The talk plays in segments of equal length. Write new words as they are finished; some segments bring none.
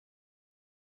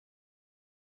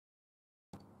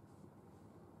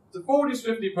To fold your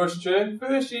Swifty Pushchair,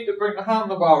 first you need to bring the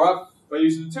handlebar up by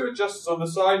using the two adjusters on the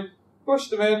side, push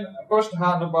them in and push the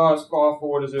handlebar as far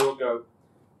forward as it will go.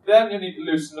 Then you need to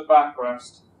loosen the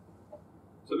backrest.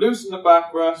 To loosen the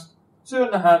backrest,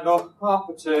 turn the handle half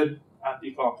a turn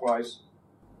anti-clockwise.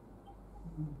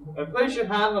 Then place your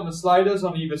hand on the sliders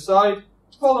on either side,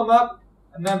 pull them up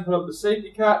and then pull up the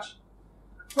safety catch.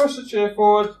 Push the chair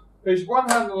forward, place one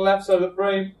hand on the left side of the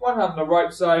frame, one hand on the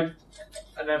right side,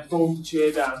 and then fold the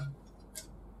chair down.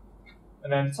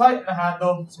 And then tighten the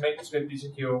handle to make the Swifty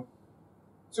secure.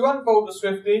 To unfold the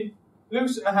Swifty,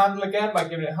 loosen the handle again by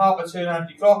giving it half a turn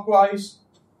anti-clockwise.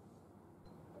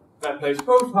 Then place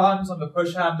both hands on the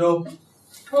push handle,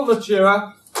 pull the chair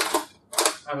up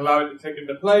and allow it to click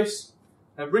into place.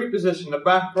 Then reposition the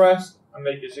backrest and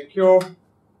make it secure,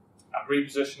 and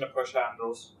reposition the push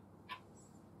handles.